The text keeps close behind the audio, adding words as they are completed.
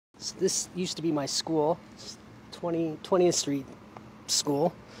So this used to be my school, 20th Street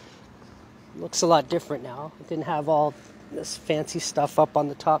School. Looks a lot different now. It didn't have all this fancy stuff up on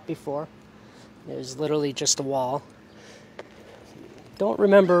the top before. It was literally just a wall. Don't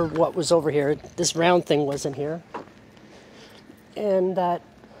remember what was over here. This round thing wasn't here. And that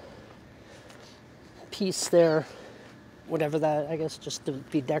piece there, whatever that, I guess just to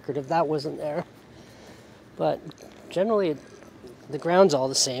be decorative, that wasn't there. But generally, the ground's all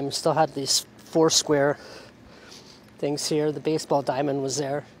the same. Still had these 4 square things here. The baseball diamond was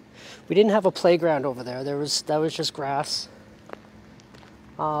there. We didn't have a playground over there. That was just grass.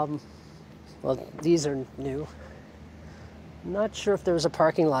 Well, these are new. I'm not sure if there was a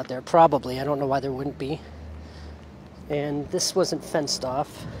parking lot there. Probably. I don't know why there wouldn't be. And this wasn't fenced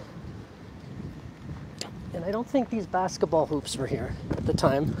off. And I don't think these basketball hoops were here at the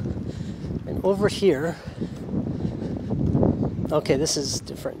time. And over here, okay, this is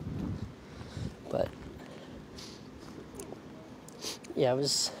different. But yeah,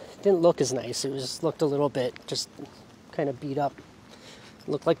 it didn't look as nice. It looked a little bit just kind of beat up. It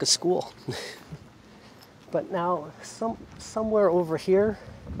looked like a school. But now, somewhere over here,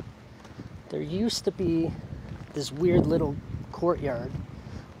 there used to be this weird little courtyard.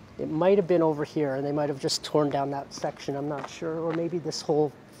 It might have been over here, and they might have just torn down that section, I'm not sure. Or maybe this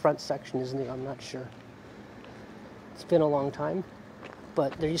whole front section is new, I'm not sure. It's been a long time.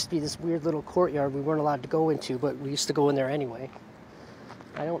 But there used to be this weird little courtyard we weren't allowed to go into, but we used to go in there anyway.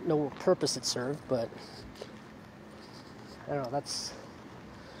 I don't know what purpose it served, but I don't know, that's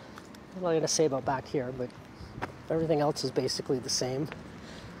what I'm going to say about back here, but everything else is basically the same.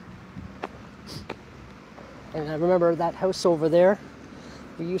 And I remember that house over there,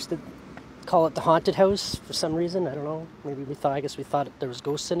 we used to call it the haunted house for some reason. I don't know, maybe I guess we thought there was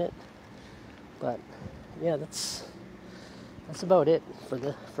ghosts in it. But yeah, that's about it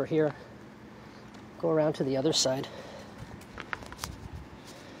for here. Go around to the other side.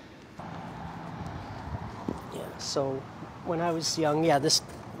 Yeah, so when I was young, yeah, this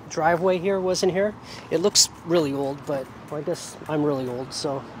driveway here wasn't here. It looks really old, but well, I guess I'm really old,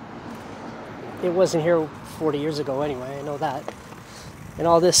 so it wasn't here 40 years ago anyway, I know that. And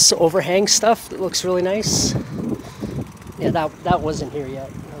all this overhang stuff that looks really nice, yeah, that wasn't here yet.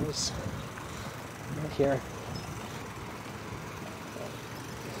 That was right here.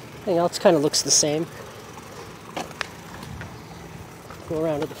 Everything else kind of looks the same. Go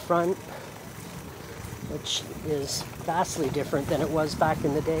around to the front, which is vastly different than it was back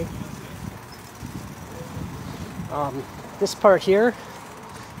in the day. This part here,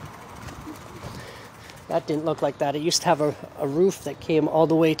 that didn't look like that. It used to have a roof that came all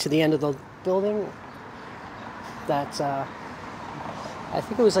the way to the end of the building. That, I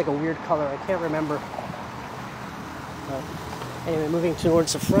think it was like a weird color. I can't remember. But anyway, moving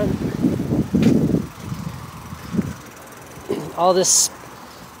towards the front. All this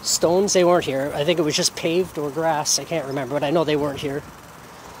stones, they weren't here. I think it was just paved or grass. I can't remember, but I know they weren't here.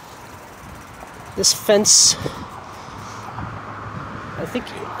 This fence, I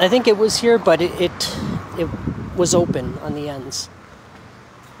think it was here, but it was open on the ends.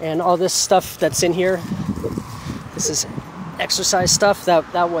 And all this stuff that's in here, this is exercise stuff,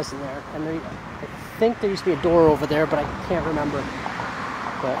 that wasn't there. And I think there used to be a door over there, but I can't remember.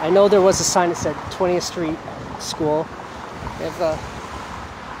 But I know there was a sign that said 20th Street School. They have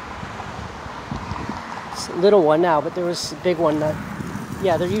it's a little one now, but there was a big one that,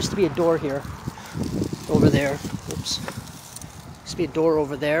 yeah, there used to be a door here, over there. Oops. Used to be a door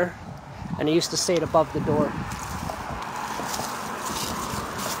over there, and it used to say it above the door.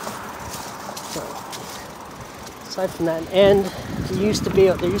 So, aside from that, and there used to be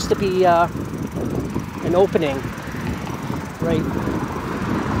an opening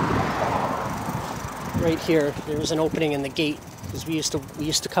right here. There was an opening in the gate because we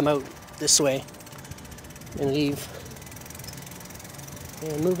used to come out this way and leave.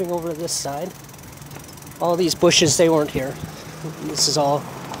 And moving over to this side, all these bushes, they weren't here. This is all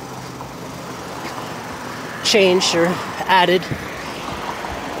changed or added.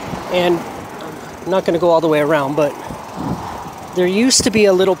 And I'm not going to go all the way around, but there used to be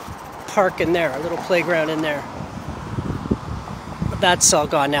a little park in there, a little playground in there. But that's all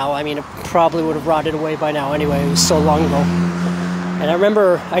gone now. I mean, it probably would have rotted away by now anyway. It was so long ago. And I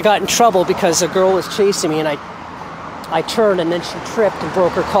remember I got in trouble because a girl was chasing me, and I turned, and then she tripped and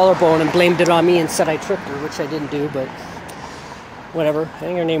broke her collarbone and blamed it on me and said I tripped her, which I didn't do, but whatever. I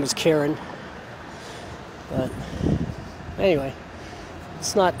think her name was Karen. But anyway,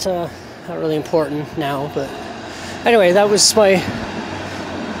 it's not really important now. But anyway, that was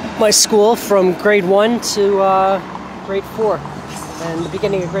my school from grade 1 to grade 4. and the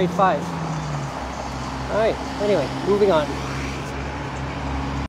beginning of grade 5. Alright, anyway, moving on.